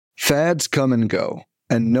Fads come and go,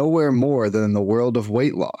 and nowhere more than in the world of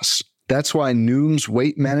weight loss. That's why Noom's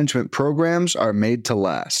weight management programs are made to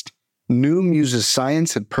last. Noom uses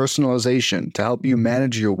science and personalization to help you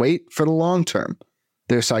manage your weight for the long term.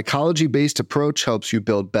 Their psychology-based approach helps you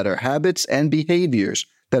build better habits and behaviors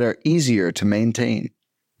that are easier to maintain.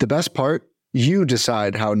 The best part? You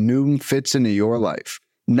decide how Noom fits into your life,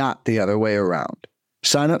 not the other way around.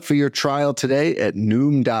 Sign up for your trial today at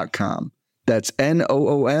Noom.com. That's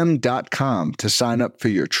Noom.com to sign up for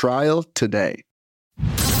your trial today.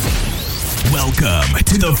 Welcome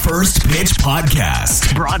to the First Pitch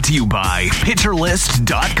Podcast, brought to you by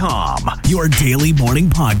PitcherList.com, your daily morning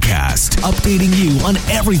podcast, updating you on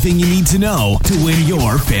everything you need to know to win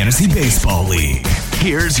your fantasy baseball league.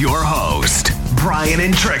 Here's your host, Brian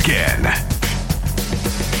Entrekin.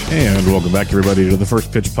 And welcome back, everybody, to the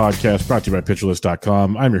First Pitch Podcast, brought to you by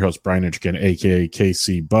PitcherList.com. I'm your host, Brian Entrekin, a.k.a.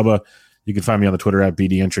 KC Bubba. You can find me on the Twitter at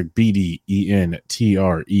BDentrek, BDENTREK.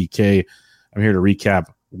 I'm here to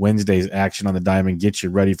recap Wednesday's action on the diamond, get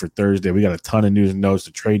you ready for Thursday. We got a ton of news and notes.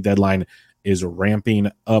 The trade deadline is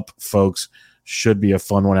ramping up, folks. Should be a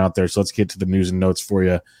fun one out there. So let's get to the news and notes for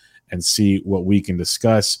you and see what we can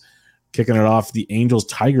discuss. Kicking it off, the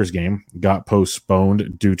Angels-Tigers game got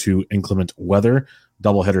postponed due to inclement weather.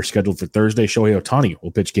 Doubleheader scheduled for Thursday. Shohei Ohtani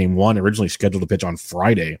will pitch game one, originally scheduled to pitch on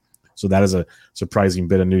Friday. So that is a surprising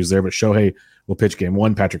bit of news there. But Shohei will pitch game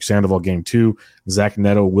one, Patrick Sandoval game two. Zach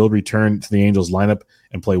Neto will return to the Angels lineup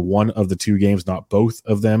and play one of the two games, not both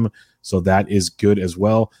of them. So that is good as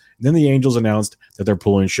well. And then the Angels announced that they're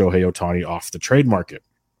pulling Shohei Ohtani off the trade market.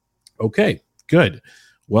 Okay, good.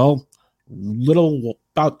 Well,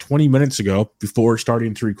 about 20 minutes ago, before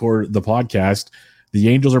starting to record the podcast, the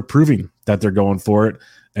Angels are proving that they're going for it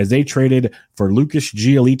as they traded for Lucas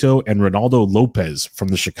Giolito and Ronaldo Lopez from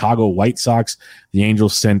the Chicago White Sox. The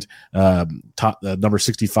Angels sent number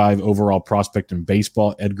 65 overall prospect in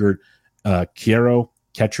baseball, Edgar Quero,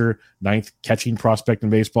 catcher, 9th catching prospect in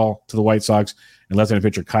baseball, to the White Sox, and left-handed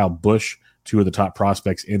pitcher Kyle Busch, two of the top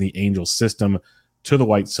prospects in the Angels system, to the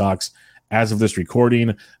White Sox. As of this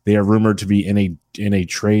recording, they are rumored to be in a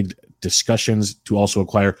trade discussions to also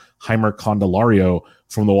acquire Heimer Candelario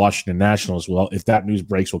from the Washington Nationals. Well, if that news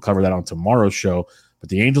breaks, we'll cover that on tomorrow's show. But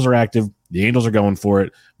the Angels are active. The Angels are going for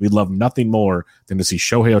it. We'd love nothing more than to see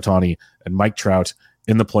Shohei Ohtani and Mike Trout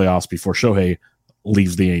in the playoffs before Shohei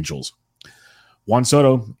leaves the Angels. Juan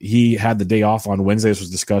Soto, he had the day off on Wednesday. This was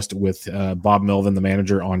discussed with Bob Melvin, the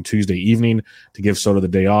manager, on Tuesday evening, to give Soto the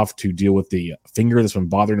day off to deal with the finger that's been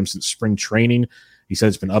bothering him since spring training. He said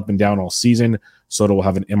it's been up and down all season. Soto will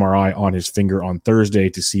have an MRI on his finger on Thursday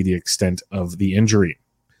to see the extent of the injury.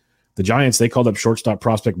 The Giants, they called up shortstop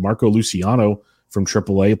prospect Marco Luciano from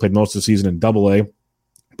AAA. He played most of the season in AA,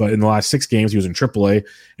 but in the last 6 games, he was in AAA,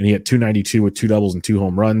 and he hit .292 with 2 doubles and 2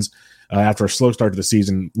 home runs. After a slow start to the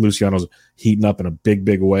season, Luciano's heating up in a big,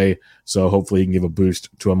 big way, so hopefully he can give a boost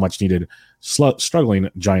to a much-needed struggling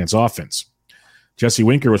Giants offense. Jesse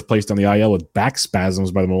Winker was placed on the IL with back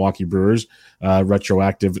spasms by the Milwaukee Brewers,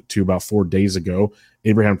 retroactive to about 4 days ago.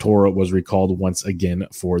 Abraham Toro was recalled once again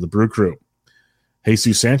for the Brew Crew.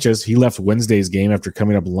 Jesus Sanchez, he left Wednesday's game after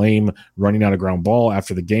coming up lame, running out a ground ball.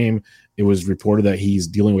 After the game, it was reported that he's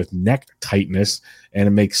dealing with neck tightness, and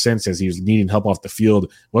it makes sense as he was needing help off the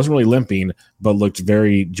field. Wasn't really limping, but looked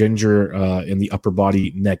very ginger in the upper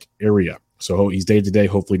body neck area. So he's day-to-day,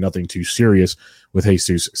 hopefully nothing too serious with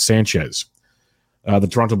Jesus Sanchez. The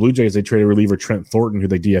Toronto Blue Jays, they traded reliever Trent Thornton, who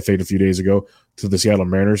they DFA'd a few days ago, to the Seattle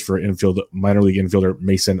Mariners for minor league infielder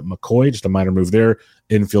Mason McCoy. Just a minor move there.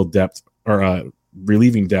 Infield depth, or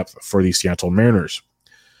relieving depth for the Seattle Mariners.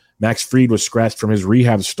 Max Fried was scratched from his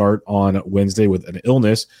rehab start on Wednesday with an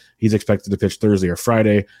illness. He's expected to pitch Thursday or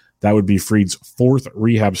Friday. That would be Fried's 4th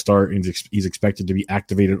rehab start, and he's expected to be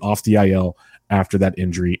activated off the IL after that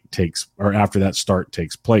start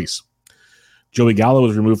takes place. Joey Gallo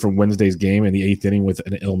was removed from Wednesday's game in the 8th inning with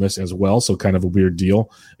an illness as well, so kind of a weird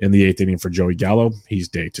deal in the 8th inning for Joey Gallo. He's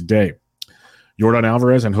day-to-day. Yordan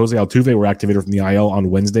Alvarez and Jose Altuve were activated from the IL on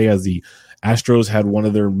Wednesday as the Astros had one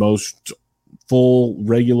of their most full,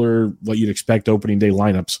 regular, what you'd expect opening day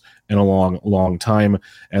lineups in a long, long time,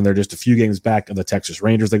 and they're just a few games back of the Texas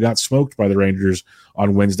Rangers. They got smoked by the Rangers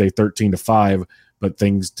on Wednesday, 13-5, but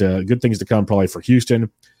good things to come probably for Houston.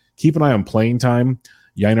 Keep an eye on playing time.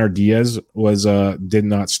 Yainer Diaz did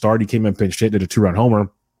not start. He came in pinch hit, did a 2-run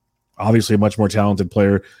homer. Obviously a much more talented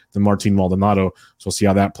player than Martin Maldonado, so we'll see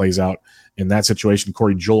how that plays out. In that situation,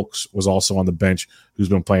 Corey Julks was also on the bench, who's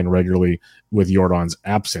been playing regularly with Yordan's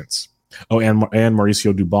absence. Oh, and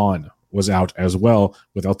Mauricio Dubon was out as well,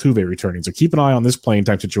 with Altuve returning. So keep an eye on this playing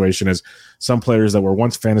time situation, as some players that were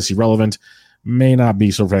once fantasy relevant may not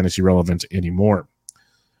be so fantasy relevant anymore.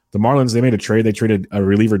 The Marlins, they made a trade. They traded a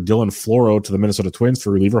reliever Dylan Floro to the Minnesota Twins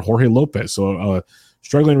for reliever Jorge Lopez. So a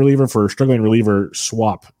struggling reliever for struggling reliever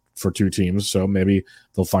swap for two teams. So maybe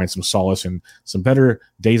they'll find some solace and some better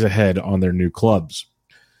days ahead on their new clubs.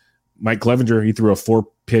 Mike Clevenger, he threw a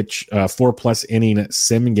 4+ inning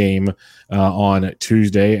sim game on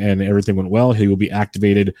Tuesday, and everything went well. He will be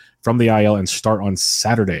activated from the IL and start on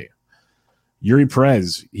Saturday. Yuri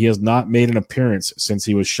Perez, he has not made an appearance since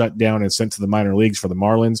he was shut down and sent to the minor leagues for the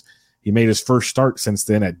Marlins. He made his first start since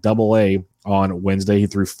then at Double-A on Wednesday. He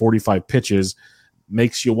threw 45 pitches.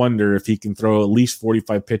 Makes you wonder if he can throw at least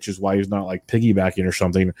 45 pitches while he's not like piggybacking or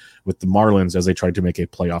something with the Marlins as they tried to make a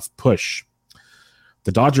playoff push.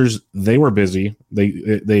 The Dodgers, they were busy.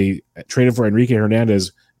 They traded for Enrique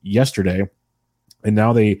Hernandez yesterday, and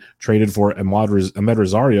now they traded for Ahmed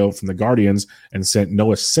Rosario from the Guardians and sent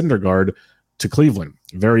Noah Syndergaard to Cleveland.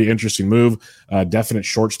 Very interesting move. Definite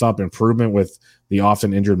shortstop improvement with the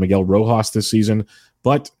often injured Miguel Rojas this season.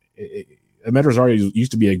 But Ahmed Rosario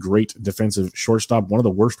used to be a great defensive shortstop, one of the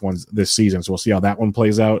worst ones this season. So we'll see how that one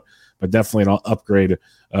plays out. But definitely an upgrade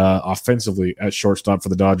offensively at shortstop for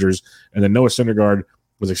the Dodgers. And then Noah Syndergaard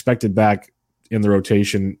was expected back in the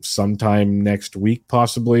rotation sometime next week,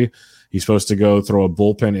 possibly. He's supposed to go throw a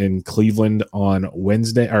bullpen in Cleveland on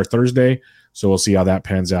Thursday. So we'll see how that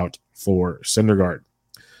pans out for Syndergaard.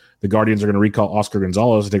 The Guardians are going to recall Oscar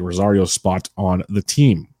Gonzalez to take Rosario's spot on the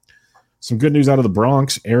team. Some good news out of the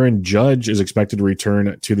Bronx. Aaron Judge is expected to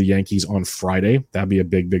return to the Yankees on Friday. That'd be a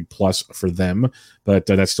big, big plus for them. But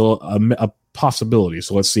that's still a possibility.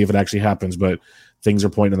 So let's see if it actually happens. But things are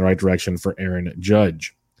pointing in the right direction for Aaron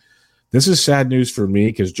Judge. This is sad news for me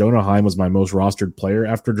because Jonah Heim was my most rostered player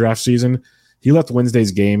after draft season. He left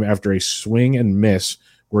Wednesday's game after a swing and miss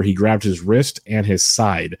where he grabbed his wrist and his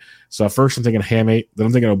side. So at first I'm thinking hamate, then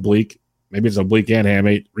I'm thinking oblique. Maybe it's oblique and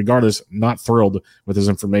hamate. Regardless, not thrilled with this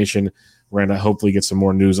information. We're going to hopefully get some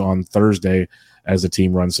more news on Thursday as the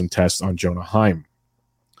team runs some tests on Jonah Heim.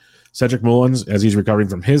 Cedric Mullins, as he's recovering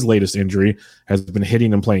from his latest injury, has been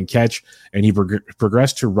hitting and playing catch, and he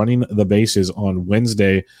progressed to running the bases on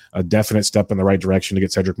Wednesday, a definite step in the right direction to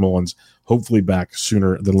get Cedric Mullins hopefully back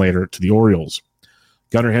sooner than later to the Orioles.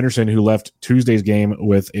 Gunnar Henderson, who left Tuesday's game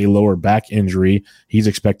with a lower back injury, he's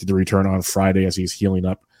expected to return on Friday as he's healing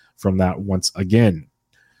up from that once again.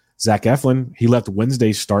 Zach Eflin, he left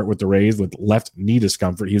Wednesday's start with the Rays with left knee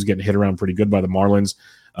discomfort. He was getting hit around pretty good by the Marlins.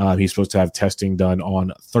 He's supposed to have testing done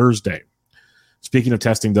on Thursday. Speaking of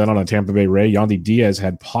testing done on a Tampa Bay Ray, Yandy Diaz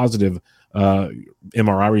had positive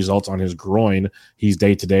MRI results on his groin. He's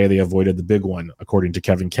day-to-day. They avoided the big one, according to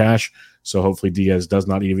Kevin Cash. So hopefully Diaz does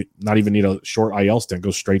not even need a short IL stint,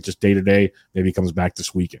 goes straight just day-to-day. Maybe comes back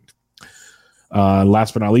this weekend.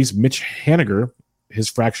 Last but not least, Mitch Haniger,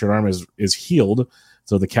 his fractured arm is healed.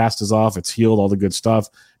 So the cast is off. It's healed, all the good stuff.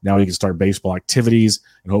 Now he can start baseball activities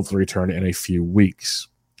and hopefully return in a few weeks.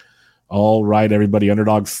 All right, everybody,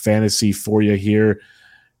 Underdog Fantasy for you here.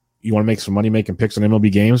 You want to make some money making picks on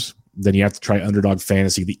MLB games? Then you have to try Underdog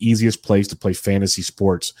Fantasy, the easiest place to play fantasy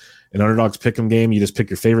sports. In Underdog's Pick'em game, you just pick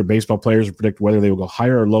your favorite baseball players and predict whether they will go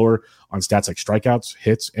higher or lower on stats like strikeouts,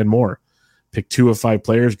 hits, and more. Pick 2 of 5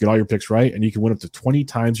 players, get all your picks right, and you can win up to 20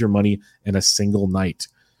 times your money in a single night.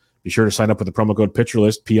 Be sure to sign up with the promo code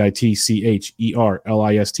PitcherList,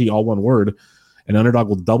 PITCHERLIST, all one word, and Underdog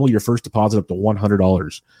will double your first deposit up to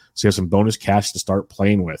 $100. So you have some bonus cash to start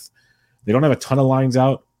playing with. They don't have a ton of lines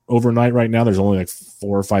out overnight right now. There's only like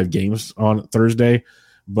 4 or 5 games on Thursday,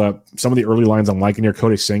 but some of the early lines I'm liking here.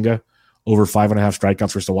 Kodai Senga, over 5.5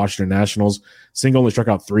 strikeouts versus the Washington Nationals. Senga only struck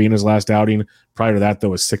out 3 in his last outing. Prior to that, though,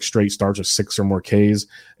 was 6 straight starts with 6 or more Ks,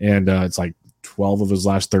 and it's like 12 of his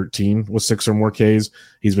last 13 with 6 or more Ks.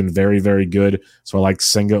 He's been very, very good. So I like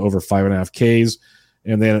Senga over 5.5 Ks.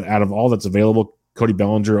 And then out of all that's available, Cody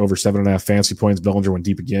Bellinger over 7.5 fantasy points. Bellinger went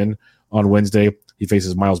deep again on Wednesday. He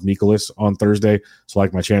faces Miles Mikolas on Thursday. So I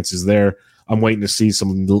like my chances there. I'm waiting to see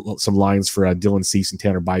some lines for Dylan Cease and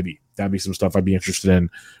Tanner Bybee. That'd be some stuff I'd be interested in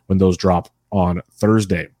when those drop on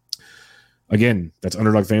Thursday. Again, that's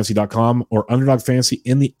UnderdogFantasy.com or Underdog Fantasy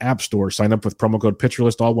in the App Store. Sign up with promo code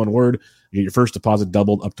PitcherList, all one word. You get your first deposit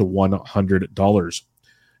doubled up to $100.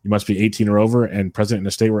 You must be 18 or over and present in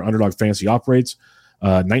a state where Underdog Fantasy operates.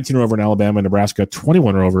 19 or over in Alabama and Nebraska,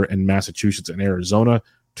 21 or over in Massachusetts and Arizona.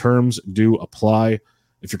 Terms do apply.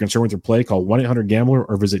 If you're concerned with your play, call 1-800-GAMBLER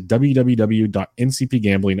or visit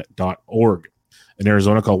www.ncpgambling.org. In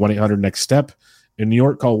Arizona, call 1-800-NEXT-STEP. In New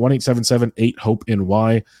York, call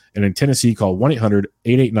 1-877-8-HOPE-NY. And in Tennessee, call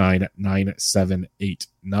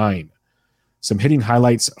 1-800-889-9789. Some hitting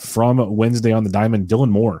highlights from Wednesday on the diamond.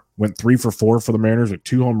 Dylan Moore went 3 for 4 for the Mariners with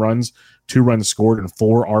 2 home runs, 2 runs scored, and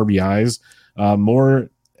 4 RBIs. Moore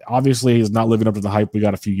obviously is not living up to the hype we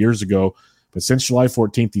got a few years ago, but since July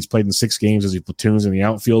 14th, he's played in 6 games as he platoons in the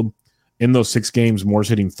outfield. In those 6 games, Moore's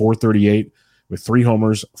hitting .438 with 3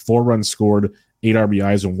 homers, 4 runs scored, 8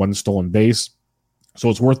 RBIs, and 1 stolen base. So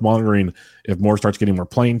it's worth monitoring if Moore starts getting more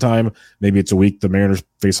playing time. Maybe it's a week the Mariners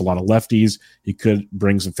face a lot of lefties. He could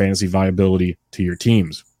bring some fantasy viability to your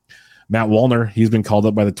teams. Matt Wallner, he's been called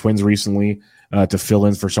up by the Twins recently to fill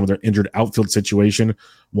in for some of their injured outfield situation.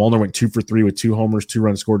 Wallner went 2 for 3 with 2 homers, 2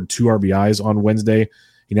 runs scored, and 2 RBIs on Wednesday.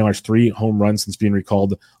 He now has 3 home runs since being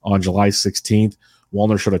recalled on July 16th.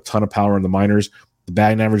 Wallner showed a ton of power in the minors. The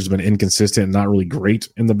batting average has been inconsistent and not really great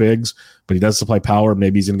in the bigs, but he does supply power.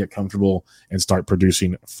 Maybe he's going to get comfortable and start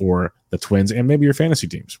producing for the Twins and maybe your fantasy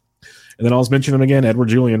teams. And then I'll just mention him again, Edouard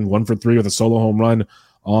Julien, 1 for 3 with a solo home run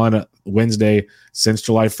on Wednesday. Since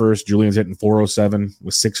July 1st, Julian's hitting .407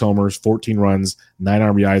 with 6 homers, 14 runs, 9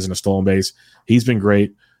 RBIs, and a stolen base. He's been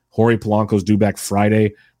great. Jorge Polanco's due back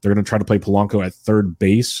Friday. They're going to try to play Polanco at third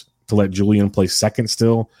base to let Julien play second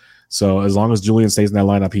still. So as long as Julien stays in that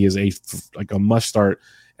lineup, he is a must start,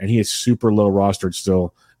 and he is super low rostered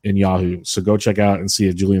still in Yahoo. So go check out and see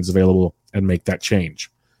if Julien's available and make that change.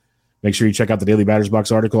 Make sure you check out the Daily Batters Box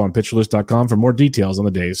article on PitcherList.com for more details on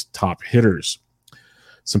the day's top hitters.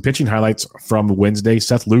 Some pitching highlights from Wednesday.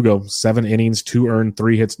 Seth Lugo, 7 innings, 2 earned,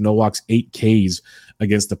 3 hits, no walks, 8 Ks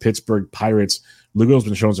against the Pittsburgh Pirates. Lugo's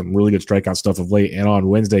been showing some really good strikeout stuff of late, and on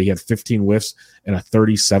Wednesday he had 15 whiffs and a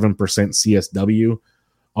 37% CSW.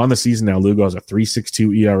 On the season now, Lugo has a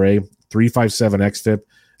 3.62 ERA, 3.57 xFIP,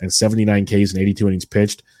 and 79 Ks and 82 innings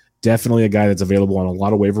pitched. Definitely a guy that's available on a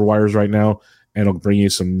lot of waiver wires right now, and it'll bring you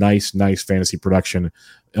some nice fantasy production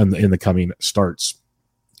in the coming starts.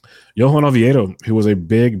 Johan Oviedo, who was a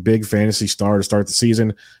big fantasy star to start the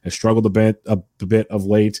season, has struggled a bit of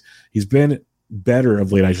late. He's been better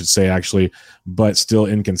of late, I should say, actually, but still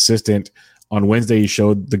inconsistent. On Wednesday, he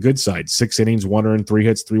showed the good side. 6 innings, 1 earned, 3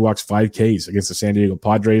 hits, 3 walks, 5 Ks against the San Diego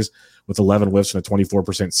Padres with 11 whiffs and a 24%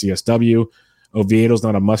 CSW. Oviedo's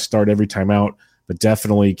not a must start every time out, but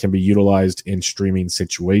definitely can be utilized in streaming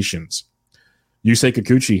situations. Yusei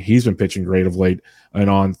Kikuchi, he's been pitching great of late. And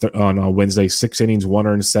on Wednesday, 6 innings, 1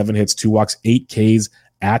 earned, 7 hits, 2 walks, 8 Ks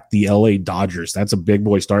at the LA Dodgers. That's a big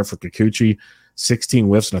boy start for Kikuchi. 16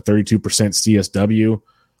 whiffs and a 32% CSW.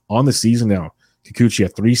 On the season now, Kikuchi, a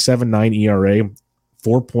 3.79 ERA,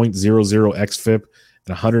 4.00 xFIP, and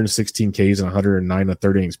 116 Ks and 109 and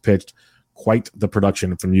 30 innings pitched. Quite the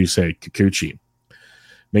production from Yusei Kikuchi.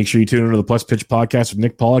 Make sure you tune into the Plus Pitch podcast with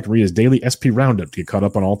Nick Pollock and read his daily SP Roundup to get caught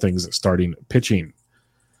up on all things starting pitching.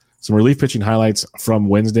 Some relief pitching highlights from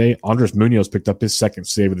Wednesday. Andres Munoz picked up his 2nd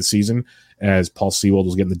save of the season as Paul Sewald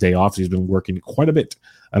was getting the day off. He's been working quite a bit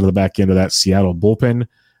out of the back end of that Seattle bullpen.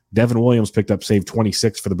 Devin Williams picked up save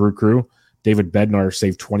 26 for the Brew Crew. David Bednar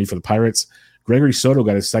saved 20 for the Pirates. Gregory Soto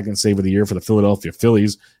got his 2nd save of the year for the Philadelphia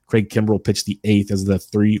Phillies. Craig Kimbrell pitched the 8th as the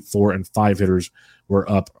 3, 4, and 5 hitters were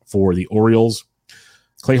up for the Orioles.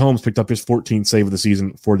 Clay Holmes picked up his 14th save of the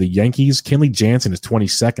season for the Yankees. Kenley Jansen is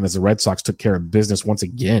 22nd as the Red Sox took care of business once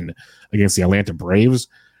again against the Atlanta Braves.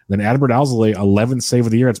 Then Adbert Alzolay, 11th save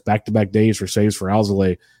of the year. It's back-to-back days for saves for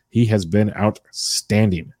Alzolay. He has been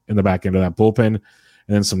outstanding in the back end of that bullpen.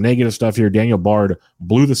 And then some negative stuff here. Daniel Bard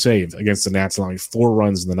blew the save against the Nats, allowing 4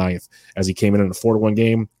 runs in the 9th as he came in a 4-1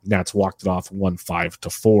 game. Nats walked it off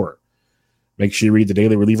 1-5-4. Make sure you read the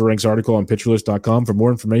Daily Reliever Ranks article on PitcherList.com for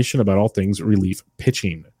more information about all things relief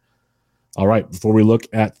pitching. All right, before we look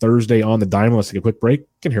at Thursday on the diamond, let's take a quick break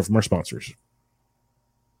and hear from our sponsors.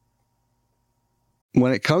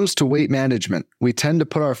 When it comes to weight management, we tend to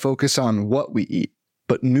put our focus on what we eat,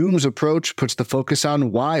 but Noom's approach puts the focus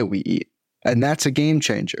on why we eat. And that's a game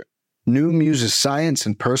changer. Noom uses science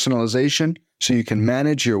and personalization so you can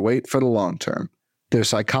manage your weight for the long term. Their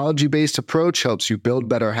psychology-based approach helps you build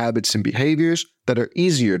better habits and behaviors that are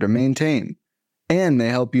easier to maintain. And they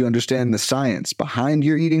help you understand the science behind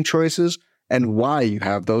your eating choices and why you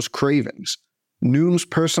have those cravings. Noom's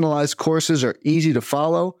personalized courses are easy to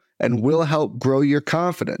follow and will help grow your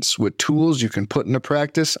confidence with tools you can put into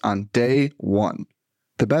practice on day 1.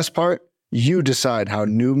 The best part? You decide how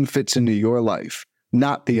Noom fits into your life,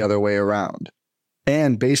 not the other way around.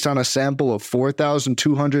 And based on a sample of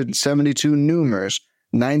 4,272 Noomers,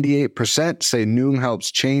 98% say Noom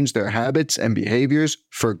helps change their habits and behaviors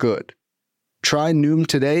for good. Try Noom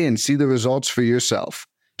today and see the results for yourself.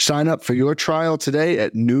 Sign up for your trial today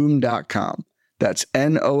at Noom.com. That's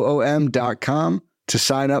Noom.com to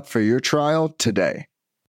sign up for your trial today.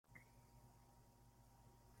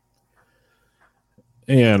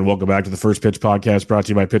 And welcome back to the First Pitch Podcast, brought to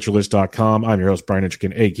you by PitcherList.com. I'm your host, Brian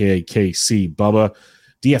Hitchkin, a.k.a. KC Bubba.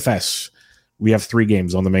 DFS, we have 3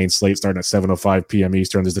 games on the main slate starting at 7:05 p.m.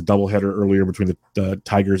 Eastern. There's a doubleheader earlier between the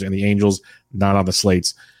Tigers and the Angels, not on the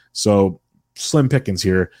slates. So slim pickings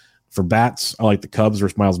here. For bats, I like the Cubs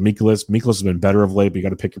versus Miles Mikolas. Mikolas has been better of late, but you got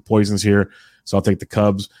to pick your poisons here. So I'll take the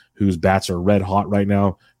Cubs, whose bats are red hot right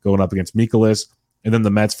now, going up against Mikolas. And then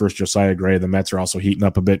the Mets versus Josiah Gray. The Mets are also heating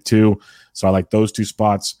up a bit too. So I like those 2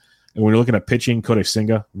 spots. And when you're looking at pitching, Kodai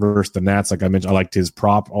Senga versus the Nats, like I mentioned, I liked his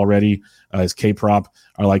prop already, his K prop.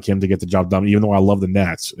 I like him to get the job done, even though I love the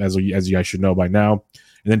Nats, as you guys should know by now.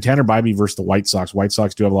 And then Tanner Bibee versus the White Sox. White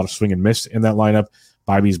Sox do have a lot of swing and miss in that lineup.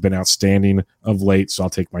 Bibee's been outstanding of late, so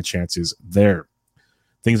I'll take my chances there.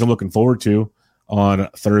 Things I'm looking forward to on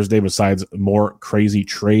Thursday, besides more crazy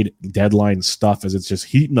trade deadline stuff, as it's just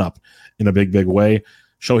heating up in a big, big way.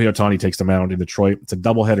 Shohei Ohtani takes the mound in Detroit. It's a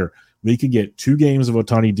doubleheader. We could get 2 games of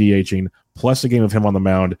Ohtani DHing plus a game of him on the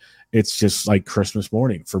mound. It's just like Christmas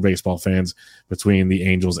morning for baseball fans between the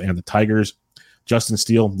Angels and the Tigers. Justin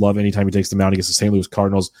Steele, love anytime he takes the mound against the St. Louis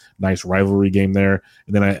Cardinals. Nice rivalry game there.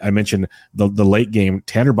 And then I mentioned the late game,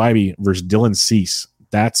 Tanner Bibee versus Dylan Cease.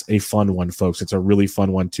 That's a fun one, folks. It's a really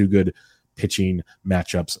fun one. 2 good pitching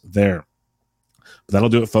matchups there. But that'll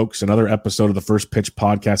do it, folks. Another episode of the First Pitch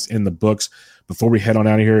Podcast in the books. Before we head on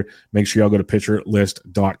out of here, make sure y'all go to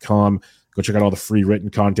PitcherList.com. Go check out all the free written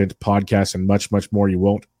content, podcasts, and much, much more. You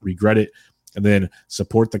won't regret it. And then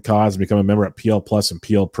support the cause, become a member at PL Plus and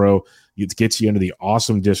PL Pro. It gets you into the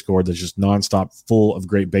awesome Discord that's just nonstop, full of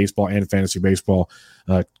great baseball and fantasy baseball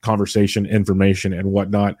conversation, information, and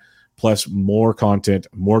whatnot. Plus more content,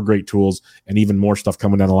 more great tools, and even more stuff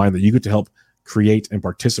coming down the line that you get to help create and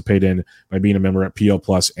participate in by being a member at PL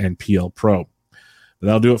Plus and PL Pro. But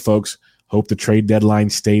that'll do it, folks. Hope the trade deadline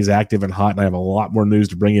stays active and hot, and I have a lot more news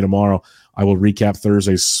to bring you tomorrow. I will recap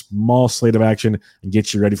Thursday's small slate of action and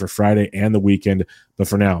get you ready for Friday and the weekend. But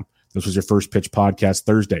for now, this was your First Pitch Podcast,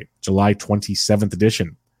 Thursday, July 27th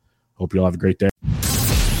edition. Hope you all have a great day.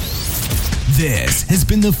 This has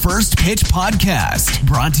been the First Pitch Podcast,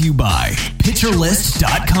 brought to you by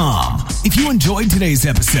PitcherList.com. If you enjoyed today's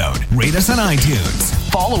episode, rate us on iTunes,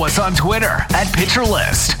 follow us on Twitter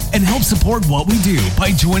 @PitcherList, and help support what we do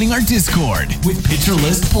by joining our Discord with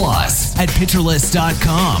PitcherList Plus at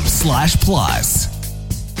PitcherList.com/plus.